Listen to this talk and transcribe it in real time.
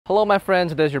Hello my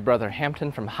friends, it is your brother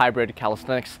Hampton from Hybrid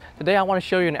Calisthenics. Today I want to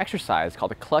show you an exercise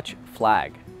called the clutch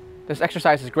flag. This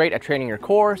exercise is great at training your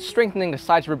core, strengthening the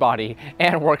sides of your body,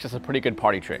 and works as a pretty good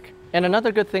party trick. And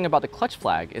another good thing about the clutch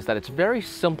flag is that it's very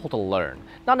simple to learn.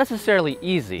 Not necessarily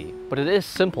easy, but it is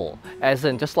simple, as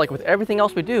in just like with everything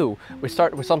else we do, we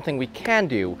start with something we can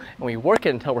do and we work it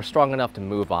until we're strong enough to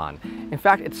move on. In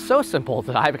fact, it's so simple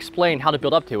that I've explained how to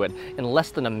build up to it in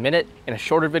less than a minute in a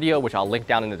shorter video, which I'll link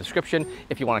down in the description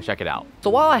if you want to check it out. So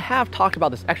while I have talked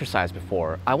about this exercise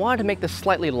before, I wanted to make this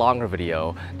slightly longer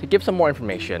video to give some more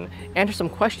information, answer some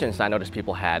questions that I noticed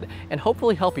people had, and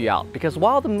hopefully help you out, because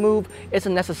while the move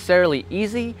isn't necessarily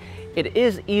easy, it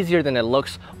is easier than it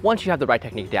looks once you have the right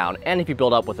technique down and if you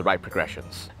build up with the right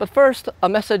progressions. But first, a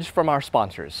message from our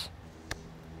sponsors.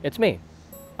 It's me.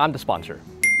 I'm the sponsor.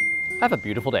 Have a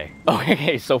beautiful day.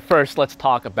 Okay, so first let's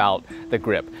talk about the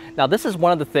grip. Now this is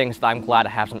one of the things that I'm glad to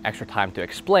have some extra time to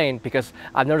explain, because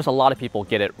I've noticed a lot of people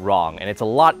get it wrong, and it's a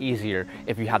lot easier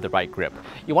if you have the right grip.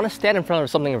 You want to stand in front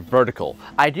of something vertical,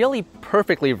 ideally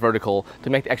perfectly vertical, to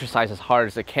make the exercise as hard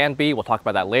as it can be. We'll talk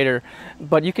about that later,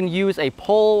 but you can use a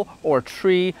pole or a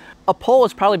tree. A pole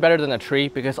is probably better than a tree,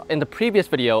 because in the previous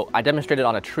video I demonstrated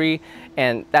on a tree,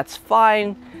 and that's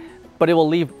fine, but it will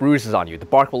leave bruises on you. The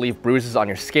bark will leave bruises on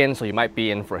your skin, so you might be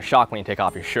in for a shock when you take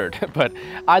off your shirt. But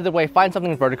either way, find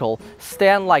something vertical,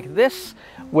 stand like this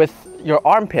with your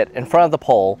armpit in front of the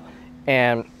pole,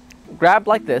 and grab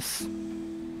like this,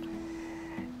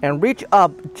 and reach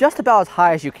up just about as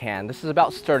high as you can. This is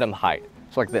about sternum height,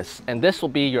 so like this, and this will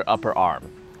be your upper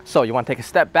arm. So you want to take a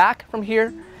step back from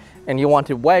here, and you want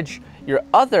to wedge your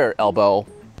other elbow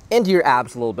into your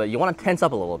abs a little bit. You want to tense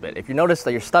up a little bit. If you notice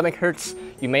that your stomach hurts,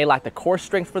 you may lack the core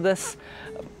strength for this,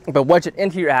 but wedge it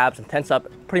into your abs and tense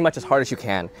up pretty much as hard as you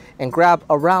can, and grab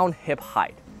around hip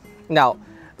height. Now,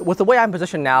 with the way I'm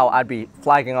positioned now, I'd be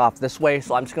flagging off this way,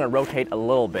 so I'm just going to rotate a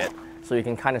little bit so you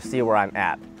can kind of see where I'm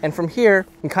at. And from here,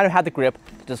 you kind of have the grip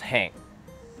to just hang.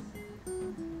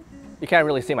 You can't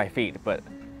really see my feet, but...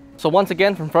 So once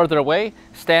again, from further away,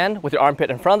 stand with your armpit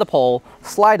in front of the pole,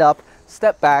 slide up,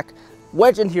 step back,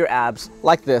 wedge into your abs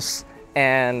like this,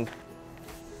 and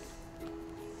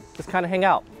just kind of hang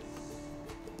out.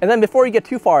 And then before you get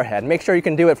too far ahead, make sure you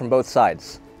can do it from both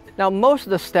sides. Now, most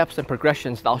of the steps and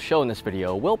progressions that I'll show in this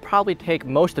video will probably take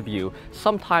most of you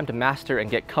some time to master and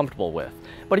get comfortable with.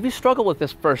 But if you struggle with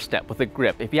this first step, with the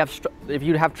grip, if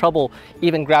you have trouble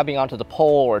even grabbing onto the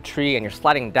pole or a tree and you're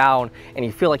sliding down and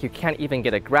you feel like you can't even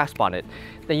get a grasp on it,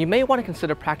 then you may want to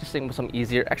consider practicing with some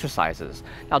easier exercises.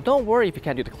 Now, don't worry if you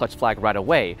can't do the clutch flag right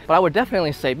away, but I would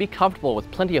definitely say be comfortable with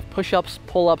plenty of push-ups,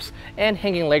 pull-ups, and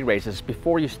hanging leg raises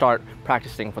before you start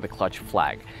practicing for the clutch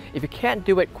flag. If you can't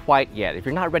do it quite yet, if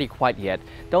you're not ready quite yet,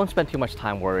 don't spend too much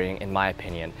time worrying, in my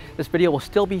opinion. This video will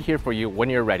still be here for you when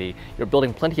you're ready. You're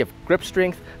building plenty of grip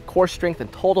strength, core strength,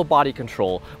 and total body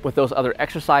control with those other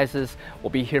exercises. Will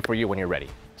be here for you when you're ready.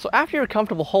 So after you're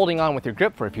comfortable holding on with your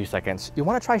grip for a few seconds, you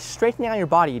want to try straightening out your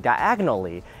body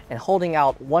diagonally and holding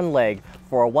out one leg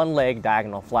for a one-leg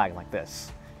diagonal flag like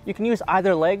this. You can use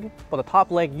either leg, but the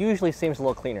top leg usually seems a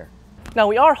little cleaner. Now,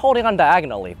 we are holding on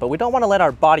diagonally, but we don't want to let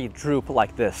our body droop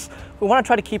like this. We want to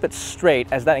try to keep it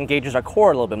straight, as that engages our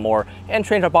core a little bit more and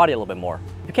trains our body a little bit more.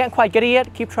 If you can't quite get it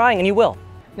yet, keep trying and you will.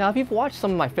 Now, if you've watched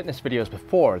some of my fitness videos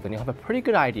before, then you'll have a pretty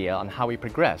good idea on how we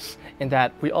progress, in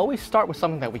that we always start with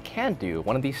something that we can do,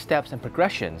 one of these steps and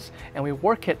progressions, and we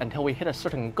work it until we hit a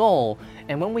certain goal,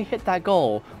 and when we hit that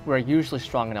goal, we're usually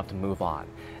strong enough to move on.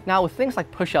 Now, with things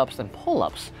like push-ups and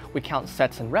pull-ups, we count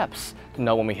sets and reps to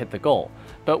know when we hit the goal.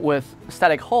 But with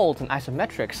static holds and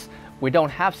isometrics, we don't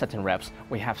have sets and reps,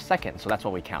 we have seconds, so that's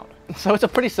what we count. So it's a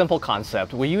pretty simple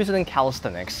concept. We use it in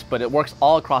calisthenics, but it works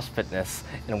all across fitness,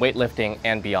 in weightlifting,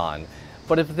 and beyond.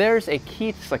 But if there's a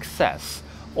key to success,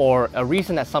 or a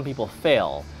reason that some people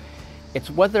fail,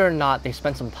 it's whether or not they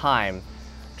spend some time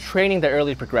training their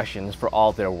early progressions for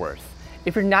all they're worth.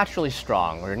 If you're naturally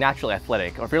strong, or you're naturally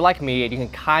athletic, or if you're like me and you can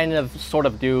kind of sort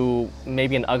of do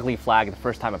maybe an ugly flag the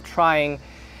first time of trying,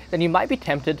 then you might be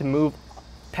tempted to move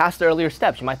past the earlier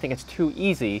steps. You might think it's too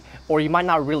easy, or you might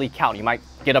not really count. You might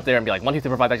get up there and be like 1, 2, 3,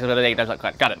 4, 5, 6, 7, 8,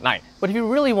 9, got it, 9. But if you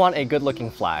really want a good looking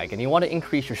flag and you want to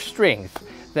increase your strength,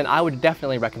 then I would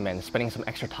definitely recommend spending some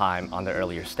extra time on the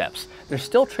earlier steps. They're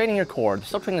still training your core, they're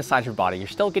still training the sides of your body, you're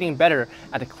still getting better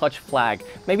at the clutch flag,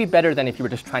 maybe better than if you were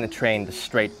just trying to train the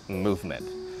straight movement.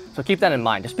 So keep that in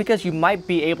mind. Just because you might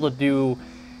be able to do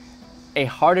a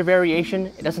harder variation,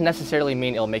 it doesn't necessarily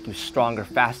mean it'll make you stronger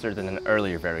faster than an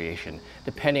earlier variation,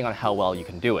 depending on how well you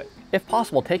can do it. If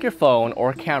possible, take your phone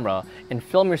or camera and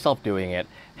film yourself doing it.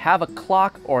 Have a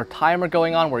clock or a timer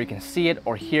going on where you can see it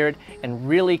or hear it and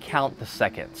really count the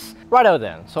seconds. Righto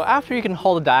then, so after you can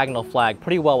hold a diagonal flag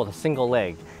pretty well with a single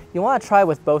leg, you want to try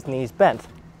with both knees bent,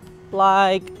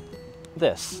 like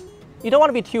this. You don't want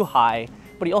to be too high,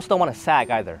 but you also don't want to sag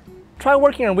either. Try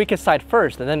working your weakest side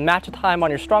first and then match the time on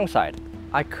your strong side.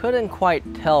 I couldn't quite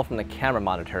tell from the camera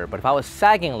monitor, but if I was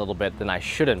sagging a little bit, then I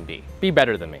shouldn't be. Be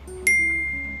better than me.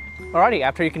 Alrighty,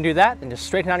 after you can do that, then just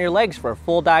straighten out your legs for a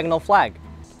full diagonal flag.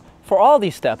 For all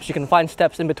these steps, you can find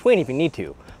steps in between if you need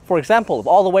to. For example, if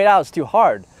all the weight out is too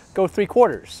hard, go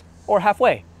 3/4 or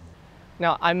halfway.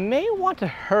 Now, I may want to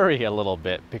hurry a little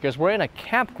bit because we're in a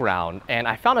campground and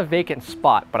I found a vacant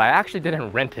spot, but I actually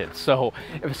didn't rent it. So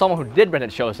if someone who did rent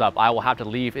it shows up, I will have to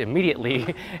leave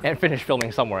immediately and finish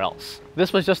filming somewhere else.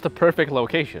 This was just the perfect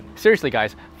location. Seriously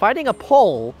guys, finding a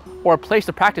pole or a place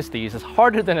to practice these is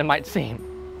harder than it might seem.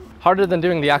 Harder than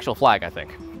doing the actual flag, I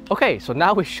think. Okay, so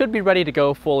now we should be ready to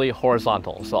go fully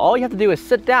horizontal. So all you have to do is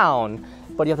sit down,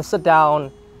 but you have to sit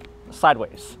down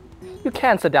sideways. You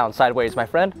can sit down sideways, my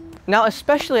friend. Now,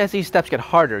 especially as these steps get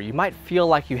harder, you might feel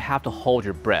like you have to hold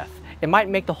your breath. It might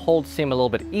make the hold seem a little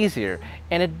bit easier,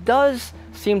 and it does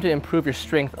seem to improve your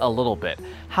strength a little bit.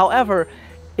 However,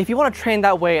 if you want to train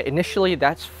that way initially,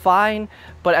 that's fine,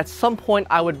 but at some point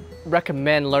I would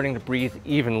recommend learning to breathe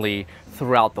evenly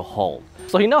throughout the hold.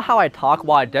 So you know how I talk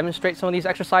while I demonstrate some of these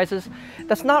exercises?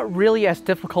 That's not really as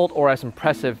difficult or as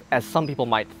impressive as some people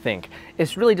might think.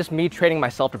 It's really just me training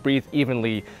myself to breathe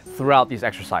evenly throughout these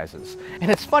exercises. And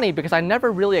it's funny because I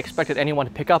never really expected anyone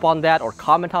to pick up on that or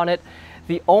comment on it.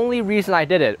 The only reason I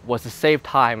did it was to save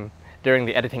time during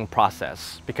the editing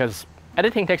process, because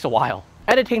editing takes a while.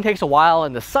 Editing takes a while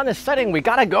and the sun is setting, we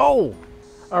gotta go!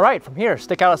 Alright, from here,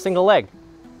 stick out a single leg.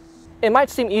 It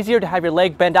might seem easier to have your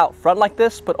leg bend out front like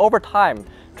this, but over time,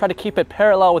 try to keep it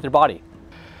parallel with your body.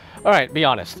 Alright, be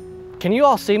honest. Can you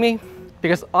all see me?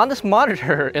 Because on this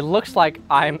monitor, it looks like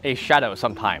I'm a shadow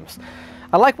sometimes.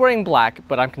 I like wearing black,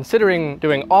 but I'm considering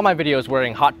doing all my videos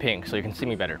wearing hot pink so you can see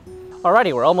me better.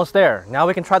 Alrighty, we're almost there. Now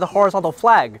we can try the horizontal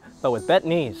flag, but with bent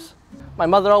knees. My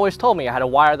mother always told me I had a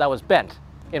wire that was bent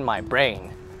in my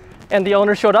brain. And the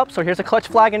owner showed up, so here's a clutch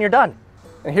flag and you're done.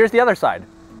 And here's the other side.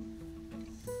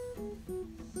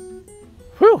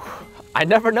 Whew, I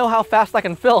never know how fast I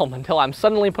can film until I'm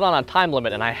suddenly put on a time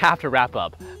limit and I have to wrap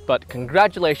up. But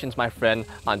congratulations, my friend,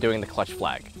 on doing the clutch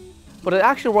flag. But it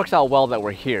actually works out well that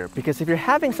we're here, because if you're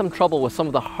having some trouble with some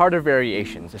of the harder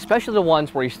variations, especially the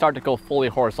ones where you start to go fully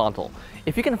horizontal,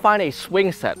 if you can find a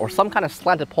swing set or some kind of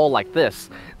slanted pole like this,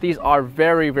 these are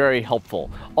very, very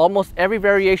helpful. Almost every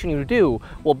variation you do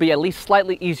will be at least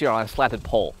slightly easier on a slanted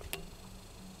pole.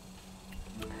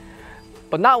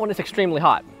 But not when it's extremely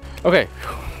hot. Okay,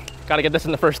 gotta get this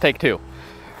in the first take too.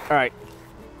 All right,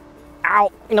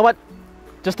 ow, you know what?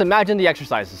 Just imagine the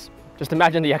exercises. Just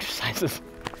imagine the exercises.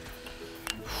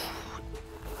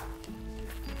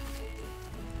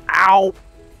 Ow!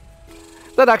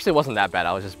 That actually wasn't that bad,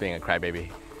 I was just being a crybaby.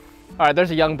 Alright,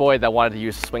 there's a young boy that wanted to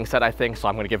use a swing set, I think, so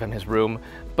I'm going to give him his room.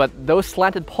 But those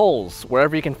slanted poles,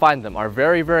 wherever you can find them, are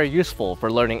very, very useful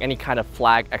for learning any kind of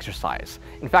flag exercise.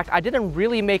 In fact, I didn't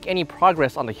really make any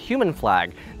progress on the human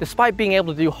flag, despite being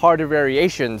able to do harder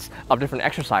variations of different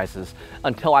exercises,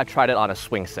 until I tried it on a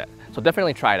swing set. So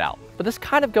definitely try it out. But this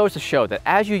kind of goes to show that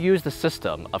as you use the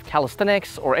system of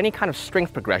calisthenics or any kind of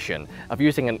strength progression, of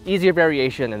using an easier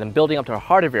variation and then building up to a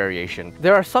harder variation,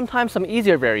 there are sometimes some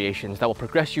easier variations that will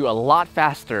progress you a lot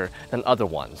faster than other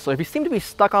ones. So if you seem to be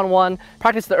stuck on one,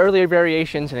 practice the earlier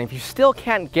variations, and if you still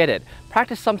can't get it,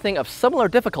 practice something of similar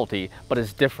difficulty but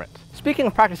is different. Speaking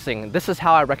of practicing, this is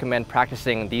how I recommend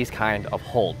practicing these kind of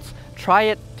holds. Try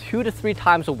it 2 to 3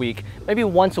 times a week, maybe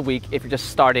once a week if you're just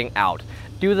starting out.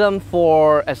 Do them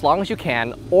for as long as you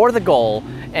can, or the goal,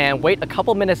 and wait a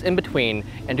couple minutes in between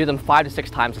and do them 5 to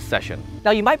 6 times a session. Now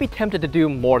you might be tempted to do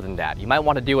more than that. You might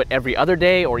want to do it every other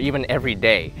day or even every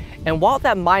day. And while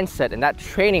that mindset and that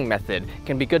training method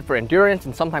can be good for endurance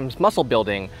and sometimes muscle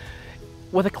building,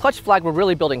 with a clutch flag we're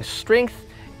really building strength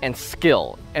and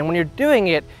skill. And when you're doing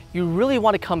it, you really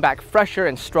want to come back fresher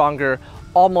and stronger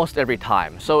almost every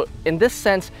time. So in this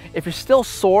sense, if you're still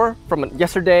sore from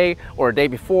yesterday or a day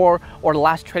before or the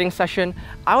last training session,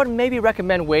 I would maybe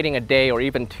recommend waiting a day or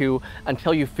even 2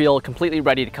 until you feel completely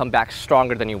ready to come back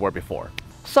stronger than you were before.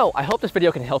 So I hope this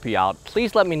video can help you out.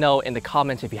 Please let me know in the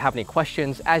comments if you have any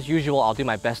questions. As usual, I'll do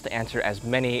my best to answer as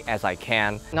many as I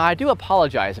can. Now I do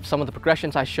apologize if some of the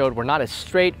progressions I showed were not as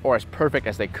straight or as perfect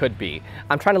as they could be.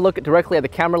 I'm trying to look directly at the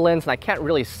camera lens and I can't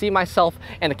really see myself,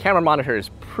 and the camera monitor is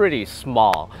pretty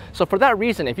small. So for that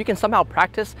reason, if you can somehow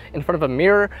practice in front of a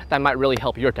mirror, that might really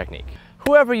help your technique.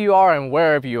 Whoever you are and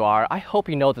wherever you are, I hope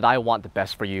you know that I want the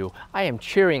best for you. I am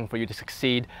cheering for you to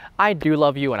succeed. I do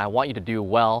love you and I want you to do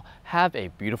well. Have a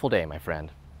beautiful day, my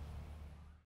friend.